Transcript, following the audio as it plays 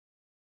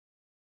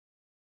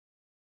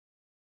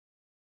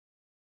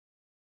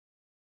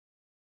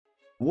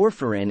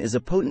Warfarin is a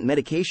potent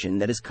medication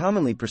that is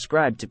commonly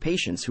prescribed to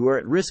patients who are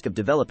at risk of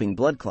developing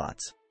blood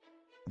clots.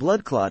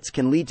 Blood clots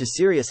can lead to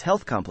serious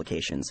health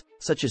complications,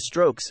 such as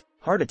strokes,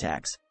 heart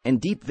attacks,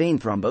 and deep vein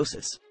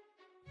thrombosis.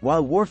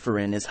 While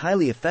warfarin is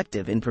highly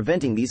effective in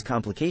preventing these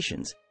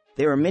complications,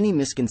 there are many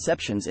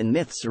misconceptions and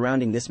myths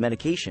surrounding this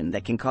medication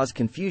that can cause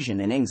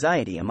confusion and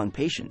anxiety among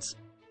patients.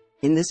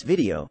 In this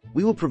video,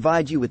 we will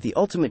provide you with the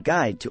ultimate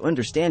guide to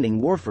understanding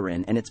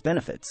warfarin and its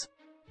benefits.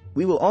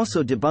 We will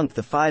also debunk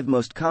the 5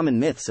 most common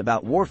myths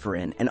about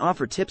warfarin and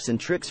offer tips and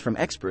tricks from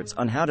experts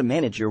on how to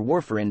manage your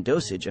warfarin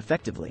dosage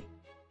effectively.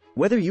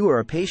 Whether you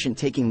are a patient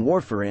taking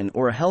warfarin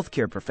or a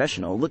healthcare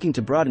professional looking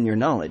to broaden your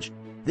knowledge,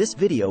 this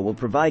video will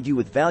provide you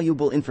with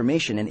valuable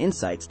information and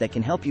insights that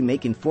can help you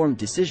make informed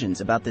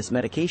decisions about this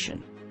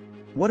medication.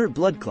 What are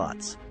blood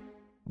clots?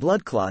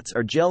 Blood clots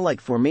are gel-like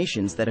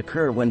formations that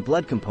occur when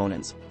blood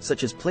components,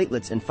 such as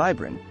platelets and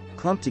fibrin,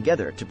 clump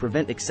together to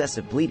prevent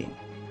excessive bleeding.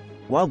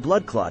 While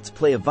blood clots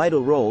play a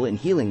vital role in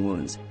healing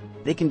wounds,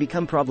 they can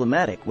become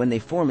problematic when they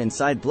form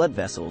inside blood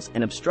vessels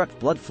and obstruct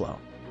blood flow.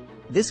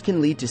 This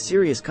can lead to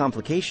serious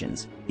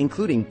complications,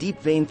 including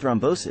deep vein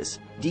thrombosis,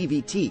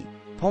 DVT,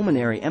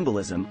 pulmonary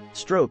embolism,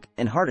 stroke,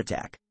 and heart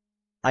attack.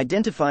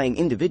 Identifying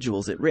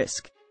individuals at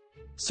risk.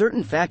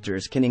 Certain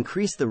factors can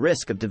increase the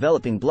risk of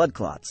developing blood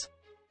clots.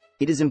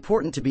 It is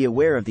important to be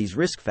aware of these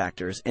risk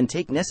factors and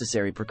take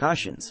necessary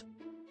precautions.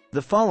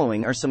 The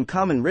following are some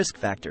common risk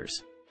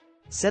factors.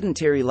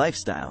 Sedentary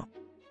lifestyle.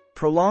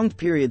 Prolonged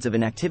periods of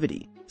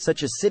inactivity,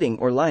 such as sitting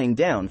or lying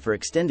down for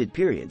extended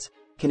periods,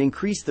 can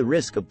increase the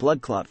risk of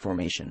blood clot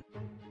formation.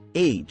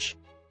 Age.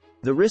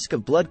 The risk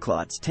of blood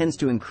clots tends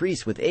to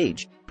increase with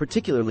age,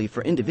 particularly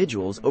for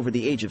individuals over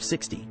the age of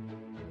 60.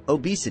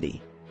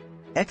 Obesity.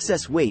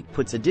 Excess weight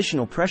puts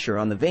additional pressure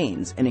on the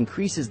veins and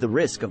increases the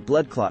risk of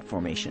blood clot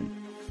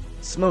formation.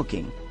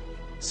 Smoking.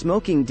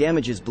 Smoking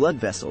damages blood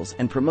vessels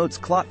and promotes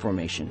clot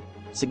formation,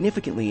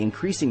 significantly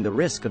increasing the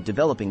risk of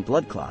developing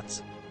blood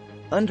clots.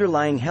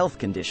 Underlying health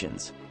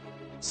conditions.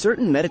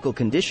 Certain medical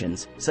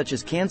conditions, such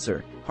as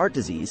cancer, heart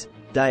disease,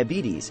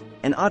 diabetes,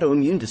 and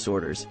autoimmune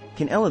disorders,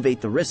 can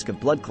elevate the risk of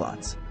blood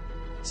clots.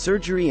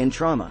 Surgery and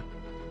trauma.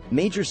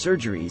 Major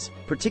surgeries,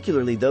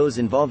 particularly those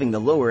involving the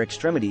lower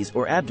extremities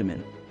or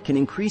abdomen, can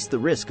increase the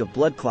risk of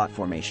blood clot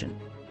formation.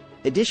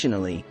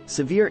 Additionally,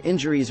 severe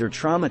injuries or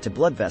trauma to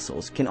blood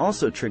vessels can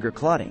also trigger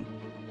clotting.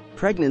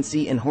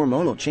 Pregnancy and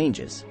hormonal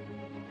changes.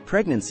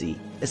 Pregnancy,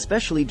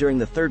 especially during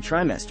the 3rd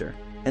trimester,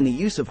 and the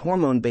use of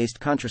hormone-based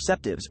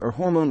contraceptives or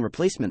hormone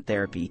replacement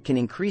therapy can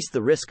increase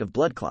the risk of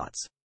blood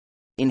clots.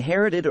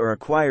 Inherited or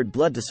acquired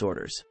blood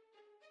disorders.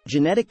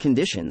 Genetic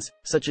conditions,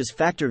 such as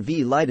factor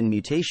V Leiden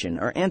mutation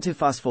or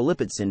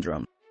antiphospholipid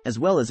syndrome, as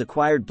well as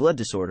acquired blood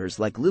disorders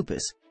like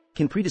lupus,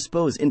 can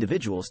predispose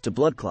individuals to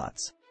blood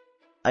clots.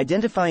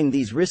 Identifying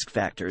these risk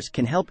factors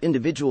can help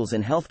individuals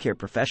and healthcare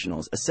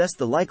professionals assess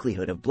the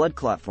likelihood of blood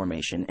clot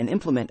formation and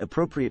implement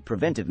appropriate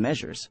preventive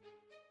measures.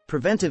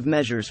 Preventive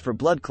measures for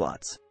blood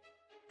clots.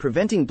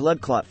 Preventing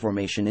blood clot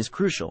formation is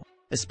crucial,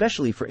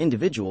 especially for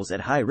individuals at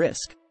high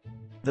risk.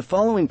 The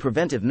following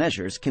preventive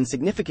measures can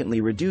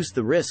significantly reduce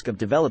the risk of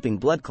developing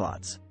blood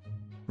clots.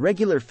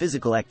 Regular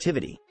physical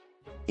activity.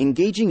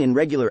 Engaging in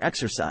regular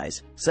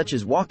exercise, such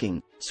as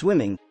walking,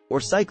 swimming,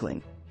 or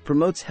cycling,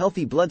 promotes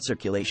healthy blood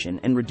circulation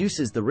and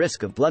reduces the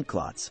risk of blood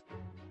clots.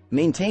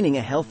 Maintaining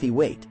a healthy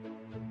weight.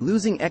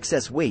 Losing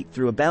excess weight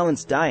through a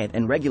balanced diet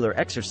and regular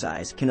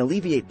exercise can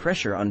alleviate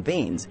pressure on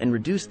veins and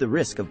reduce the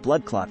risk of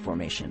blood clot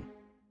formation.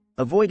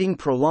 Avoiding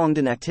prolonged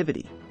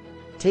inactivity.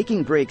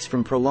 Taking breaks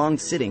from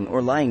prolonged sitting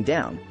or lying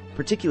down,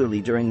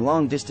 particularly during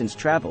long-distance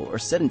travel or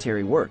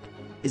sedentary work,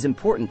 is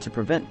important to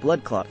prevent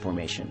blood clot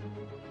formation.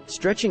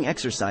 Stretching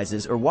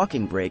exercises or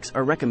walking breaks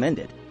are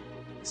recommended.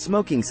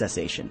 Smoking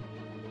cessation.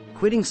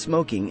 Quitting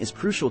smoking is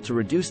crucial to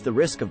reduce the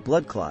risk of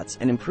blood clots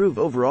and improve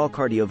overall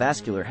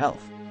cardiovascular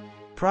health.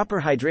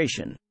 Proper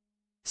hydration.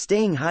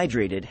 Staying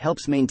hydrated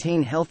helps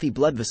maintain healthy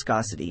blood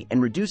viscosity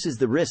and reduces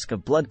the risk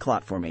of blood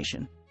clot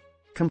formation.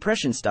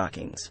 Compression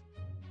stockings.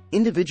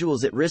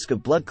 Individuals at risk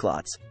of blood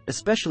clots,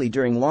 especially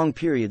during long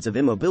periods of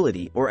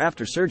immobility or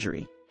after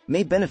surgery,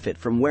 may benefit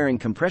from wearing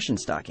compression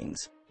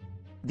stockings.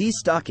 These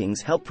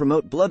stockings help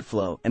promote blood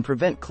flow and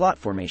prevent clot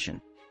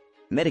formation.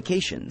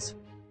 Medications.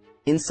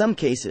 In some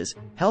cases,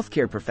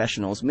 healthcare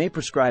professionals may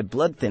prescribe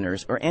blood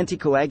thinners or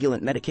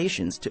anticoagulant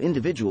medications to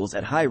individuals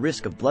at high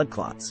risk of blood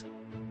clots.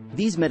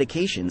 These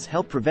medications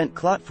help prevent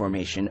clot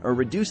formation or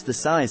reduce the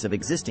size of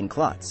existing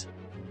clots.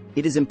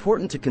 It is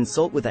important to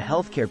consult with a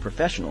healthcare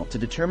professional to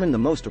determine the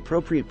most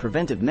appropriate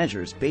preventive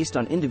measures based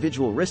on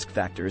individual risk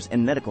factors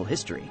and medical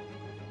history.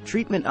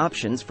 Treatment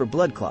options for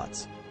blood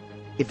clots.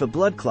 If a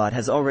blood clot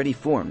has already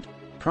formed,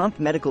 prompt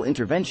medical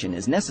intervention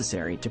is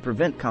necessary to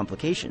prevent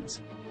complications.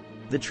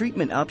 The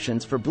treatment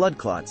options for blood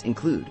clots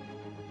include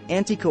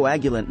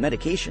anticoagulant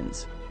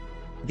medications.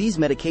 These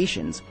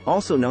medications,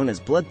 also known as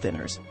blood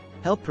thinners,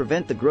 help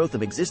prevent the growth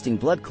of existing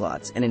blood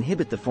clots and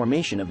inhibit the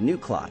formation of new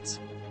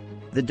clots.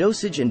 The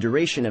dosage and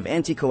duration of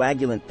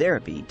anticoagulant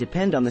therapy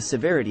depend on the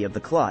severity of the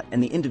clot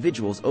and the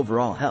individual's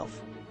overall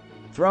health.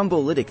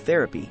 Thrombolytic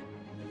therapy.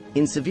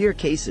 In severe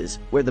cases,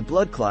 where the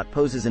blood clot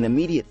poses an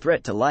immediate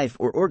threat to life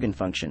or organ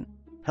function,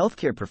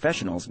 healthcare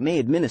professionals may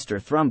administer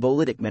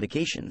thrombolytic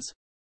medications.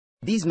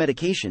 These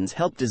medications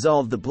help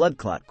dissolve the blood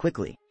clot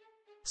quickly.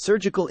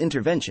 Surgical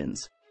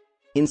interventions.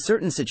 In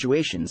certain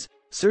situations,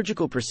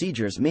 surgical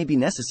procedures may be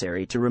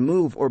necessary to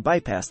remove or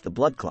bypass the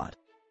blood clot.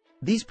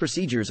 These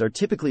procedures are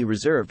typically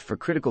reserved for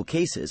critical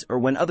cases or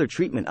when other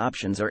treatment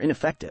options are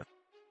ineffective.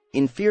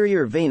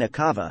 Inferior vena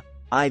cava,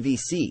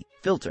 IVC,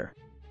 filter.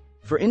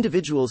 For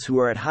individuals who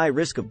are at high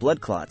risk of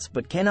blood clots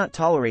but cannot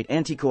tolerate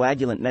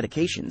anticoagulant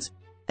medications,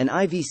 an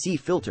IVC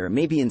filter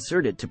may be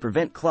inserted to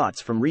prevent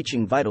clots from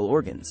reaching vital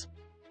organs.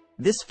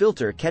 This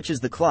filter catches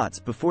the clots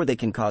before they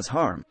can cause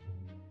harm.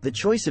 The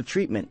choice of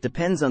treatment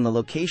depends on the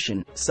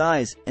location,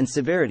 size, and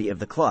severity of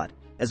the clot,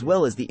 as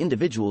well as the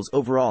individual's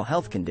overall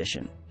health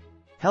condition.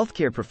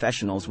 Healthcare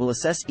professionals will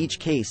assess each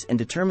case and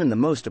determine the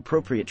most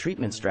appropriate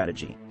treatment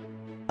strategy.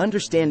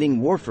 Understanding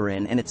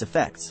warfarin and its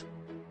effects.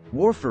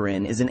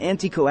 Warfarin is an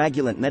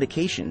anticoagulant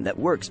medication that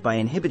works by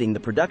inhibiting the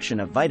production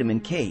of vitamin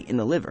K in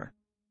the liver.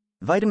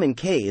 Vitamin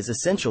K is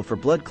essential for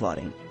blood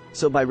clotting,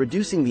 so by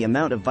reducing the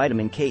amount of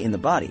vitamin K in the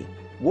body,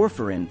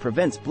 warfarin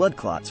prevents blood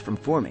clots from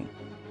forming.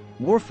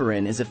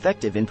 Warfarin is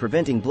effective in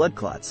preventing blood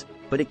clots,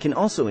 but it can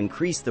also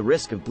increase the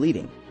risk of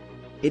bleeding.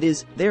 It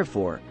is,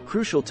 therefore,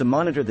 crucial to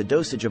monitor the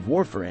dosage of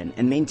warfarin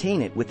and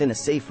maintain it within a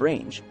safe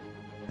range.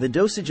 The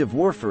dosage of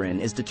warfarin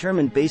is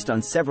determined based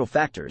on several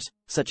factors,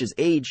 such as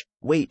age,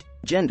 weight,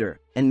 gender,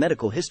 and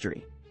medical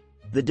history.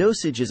 The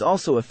dosage is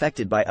also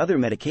affected by other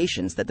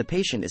medications that the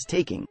patient is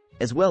taking,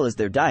 as well as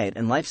their diet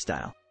and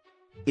lifestyle.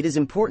 It is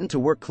important to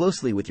work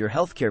closely with your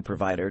healthcare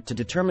provider to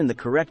determine the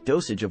correct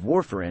dosage of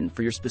warfarin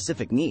for your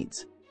specific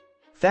needs.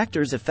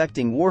 Factors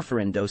affecting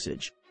warfarin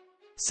dosage.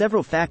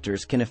 Several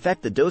factors can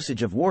affect the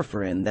dosage of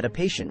warfarin that a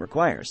patient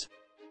requires.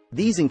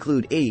 These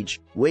include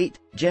age, weight,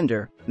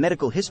 gender,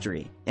 medical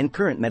history, and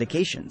current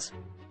medications.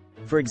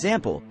 For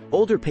example,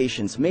 older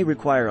patients may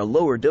require a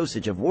lower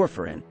dosage of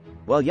warfarin,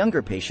 while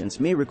younger patients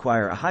may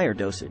require a higher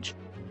dosage.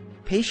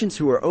 Patients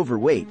who are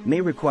overweight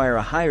may require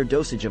a higher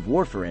dosage of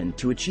warfarin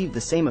to achieve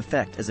the same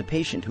effect as a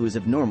patient who is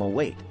of normal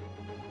weight.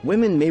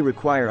 Women may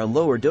require a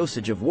lower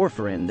dosage of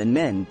warfarin than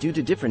men due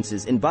to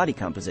differences in body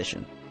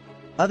composition.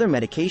 Other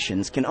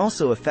medications can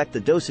also affect the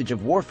dosage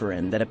of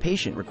warfarin that a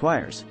patient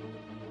requires.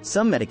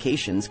 Some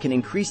medications can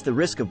increase the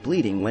risk of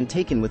bleeding when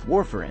taken with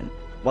warfarin,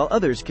 while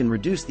others can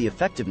reduce the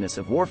effectiveness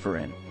of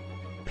warfarin.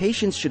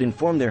 Patients should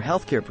inform their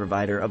healthcare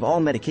provider of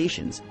all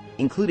medications,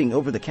 including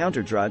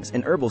over-the-counter drugs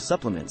and herbal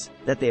supplements,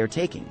 that they are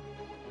taking.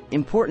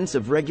 Importance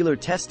of regular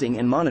testing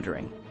and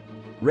monitoring.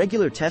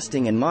 Regular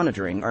testing and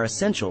monitoring are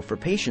essential for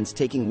patients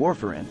taking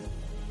warfarin.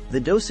 The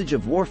dosage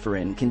of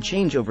warfarin can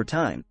change over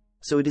time,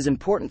 so it is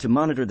important to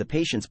monitor the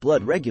patient's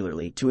blood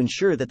regularly to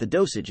ensure that the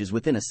dosage is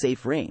within a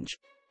safe range.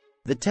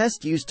 The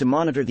test used to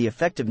monitor the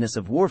effectiveness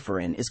of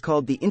warfarin is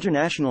called the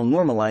International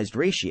Normalized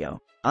Ratio,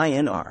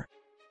 INR.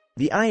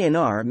 The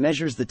INR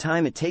measures the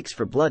time it takes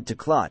for blood to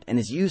clot and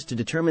is used to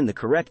determine the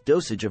correct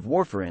dosage of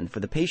warfarin for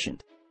the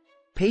patient.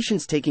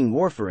 Patients taking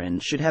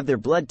warfarin should have their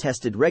blood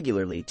tested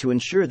regularly to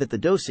ensure that the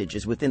dosage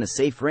is within a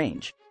safe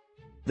range.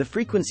 The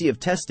frequency of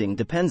testing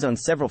depends on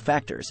several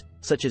factors,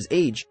 such as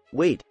age,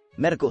 weight,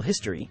 medical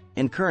history,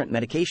 and current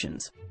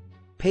medications.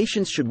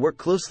 Patients should work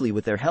closely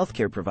with their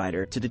healthcare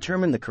provider to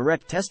determine the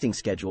correct testing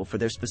schedule for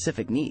their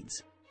specific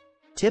needs.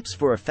 Tips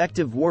for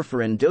effective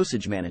warfarin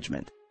dosage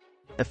management.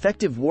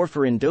 Effective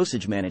warfarin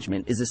dosage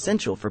management is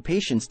essential for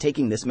patients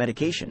taking this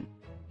medication.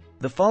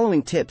 The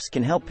following tips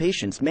can help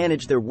patients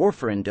manage their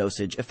warfarin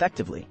dosage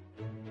effectively.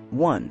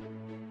 1.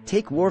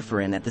 Take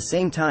warfarin at the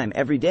same time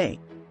every day.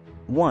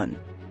 1.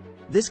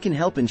 This can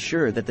help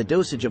ensure that the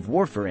dosage of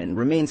warfarin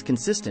remains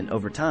consistent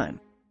over time.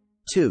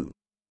 2.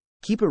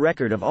 Keep a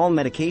record of all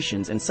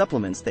medications and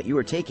supplements that you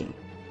are taking.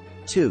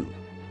 2.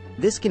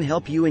 This can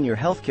help you and your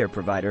healthcare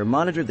provider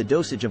monitor the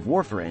dosage of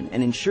warfarin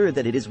and ensure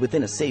that it is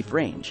within a safe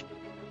range.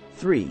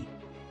 3.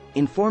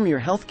 Inform your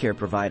healthcare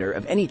provider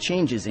of any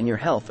changes in your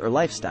health or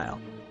lifestyle.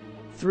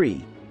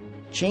 3.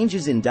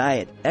 Changes in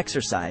diet,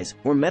 exercise,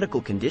 or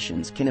medical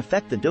conditions can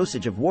affect the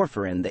dosage of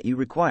warfarin that you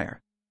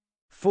require.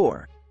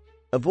 4.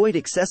 Avoid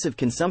excessive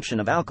consumption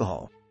of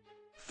alcohol.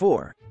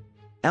 4.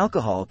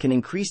 Alcohol can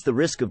increase the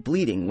risk of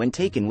bleeding when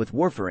taken with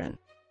warfarin.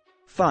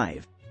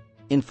 5.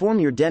 Inform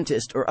your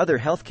dentist or other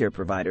healthcare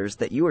providers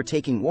that you are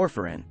taking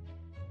warfarin.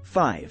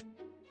 5.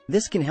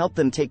 This can help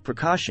them take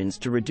precautions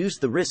to reduce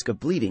the risk of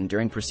bleeding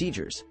during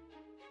procedures.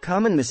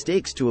 Common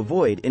mistakes to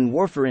avoid in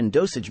warfarin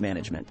dosage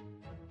management.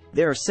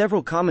 There are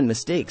several common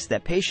mistakes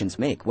that patients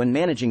make when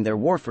managing their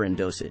warfarin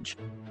dosage.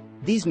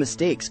 These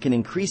mistakes can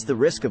increase the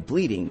risk of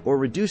bleeding or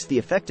reduce the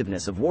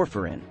effectiveness of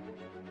warfarin.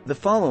 The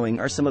following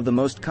are some of the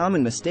most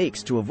common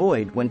mistakes to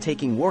avoid when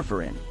taking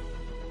warfarin.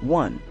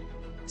 1.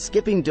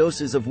 Skipping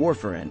doses of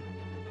warfarin.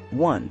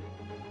 1.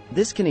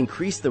 This can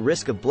increase the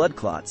risk of blood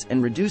clots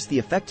and reduce the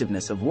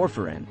effectiveness of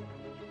warfarin.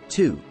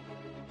 2.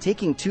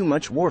 Taking too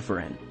much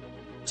warfarin.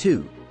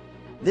 2.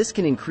 This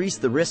can increase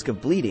the risk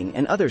of bleeding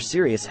and other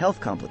serious health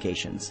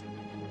complications.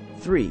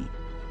 3.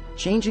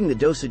 Changing the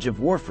dosage of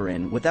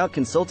warfarin without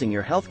consulting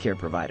your healthcare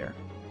provider.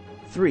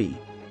 3.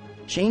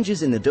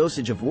 Changes in the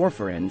dosage of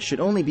warfarin should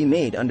only be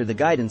made under the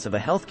guidance of a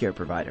healthcare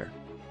provider.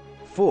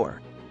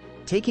 4.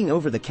 Taking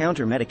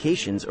over-the-counter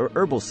medications or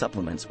herbal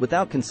supplements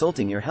without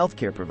consulting your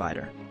healthcare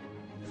provider.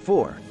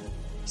 4.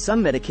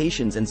 Some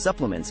medications and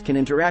supplements can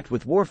interact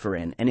with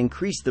warfarin and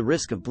increase the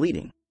risk of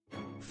bleeding.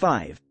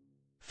 5.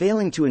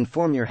 Failing to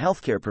inform your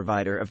healthcare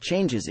provider of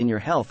changes in your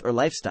health or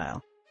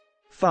lifestyle.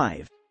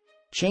 5.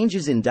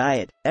 Changes in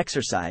diet,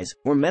 exercise,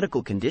 or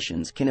medical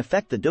conditions can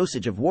affect the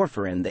dosage of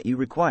warfarin that you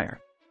require.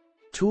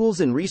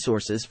 Tools and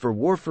resources for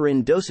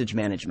warfarin dosage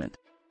management.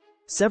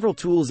 Several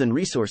tools and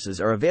resources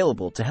are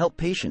available to help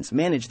patients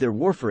manage their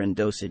warfarin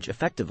dosage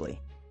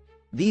effectively.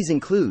 These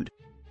include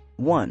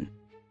 1.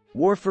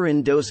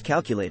 Warfarin dose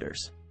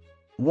calculators.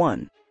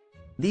 1.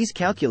 These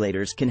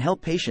calculators can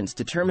help patients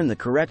determine the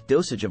correct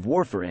dosage of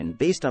warfarin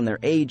based on their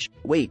age,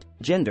 weight,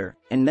 gender,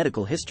 and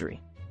medical history.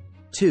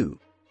 2.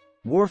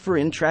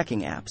 Warfarin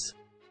tracking apps.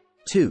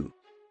 2.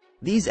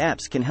 These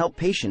apps can help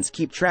patients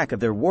keep track of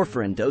their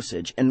warfarin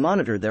dosage and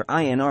monitor their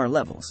INR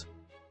levels.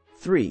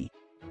 3.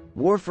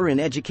 Warfarin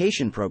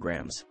education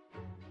programs.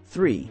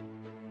 3.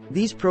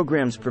 These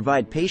programs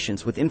provide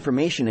patients with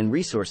information and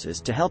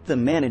resources to help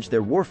them manage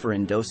their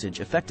warfarin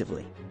dosage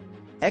effectively.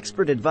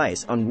 Expert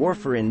advice on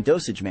warfarin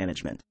dosage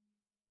management.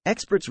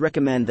 Experts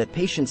recommend that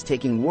patients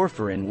taking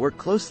warfarin work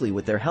closely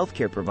with their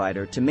healthcare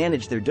provider to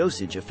manage their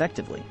dosage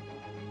effectively.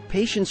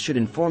 Patients should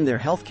inform their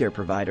healthcare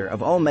provider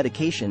of all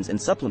medications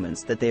and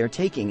supplements that they are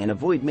taking and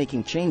avoid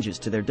making changes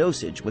to their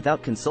dosage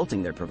without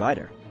consulting their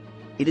provider.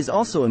 It is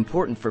also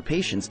important for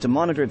patients to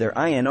monitor their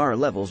INR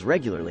levels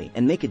regularly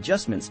and make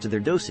adjustments to their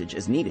dosage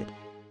as needed.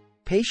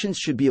 Patients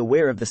should be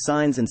aware of the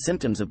signs and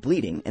symptoms of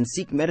bleeding and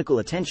seek medical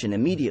attention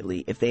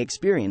immediately if they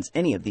experience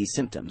any of these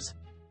symptoms.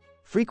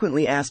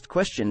 Frequently asked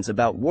questions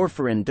about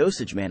warfarin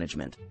dosage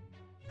management.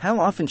 How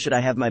often should I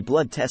have my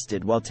blood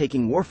tested while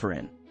taking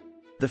warfarin?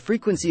 The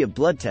frequency of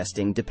blood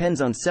testing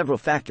depends on several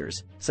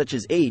factors, such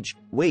as age,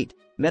 weight,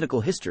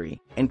 medical history,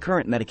 and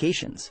current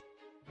medications.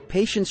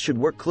 Patients should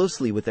work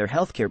closely with their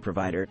healthcare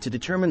provider to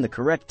determine the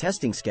correct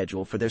testing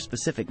schedule for their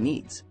specific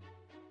needs.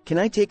 Can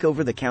I take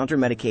over-the-counter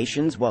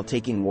medications while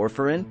taking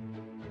warfarin?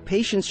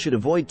 Patients should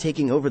avoid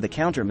taking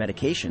over-the-counter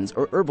medications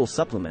or herbal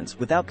supplements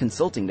without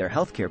consulting their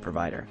healthcare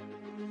provider.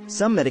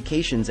 Some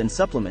medications and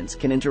supplements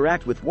can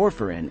interact with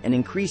warfarin and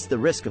increase the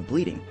risk of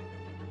bleeding.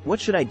 What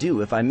should I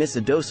do if I miss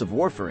a dose of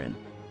warfarin?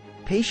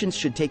 Patients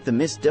should take the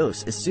missed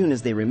dose as soon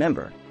as they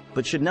remember,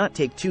 but should not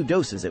take 2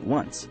 doses at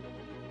once.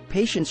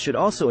 Patients should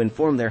also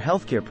inform their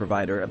healthcare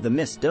provider of the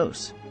missed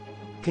dose.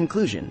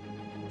 Conclusion: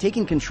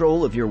 taking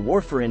control of your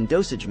warfarin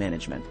dosage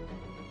management.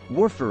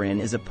 Warfarin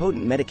is a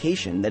potent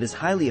medication that is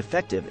highly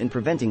effective in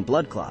preventing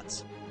blood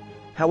clots.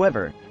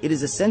 However, it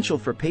is essential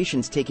for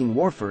patients taking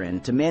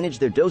warfarin to manage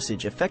their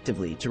dosage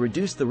effectively to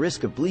reduce the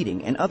risk of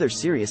bleeding and other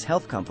serious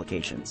health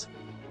complications.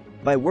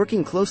 By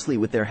working closely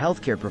with their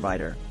healthcare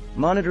provider,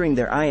 monitoring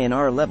their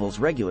INR levels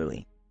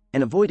regularly,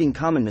 and avoiding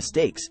common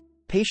mistakes,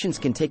 patients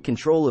can take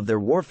control of their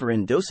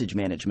warfarin dosage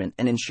management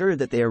and ensure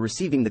that they are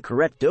receiving the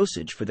correct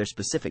dosage for their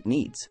specific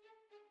needs.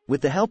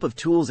 With the help of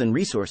tools and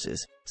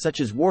resources,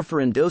 such as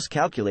warfarin dose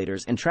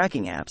calculators and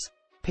tracking apps,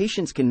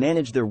 patients can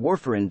manage their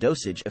warfarin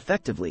dosage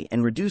effectively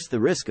and reduce the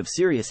risk of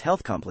serious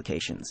health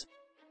complications.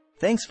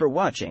 Thanks for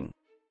watching.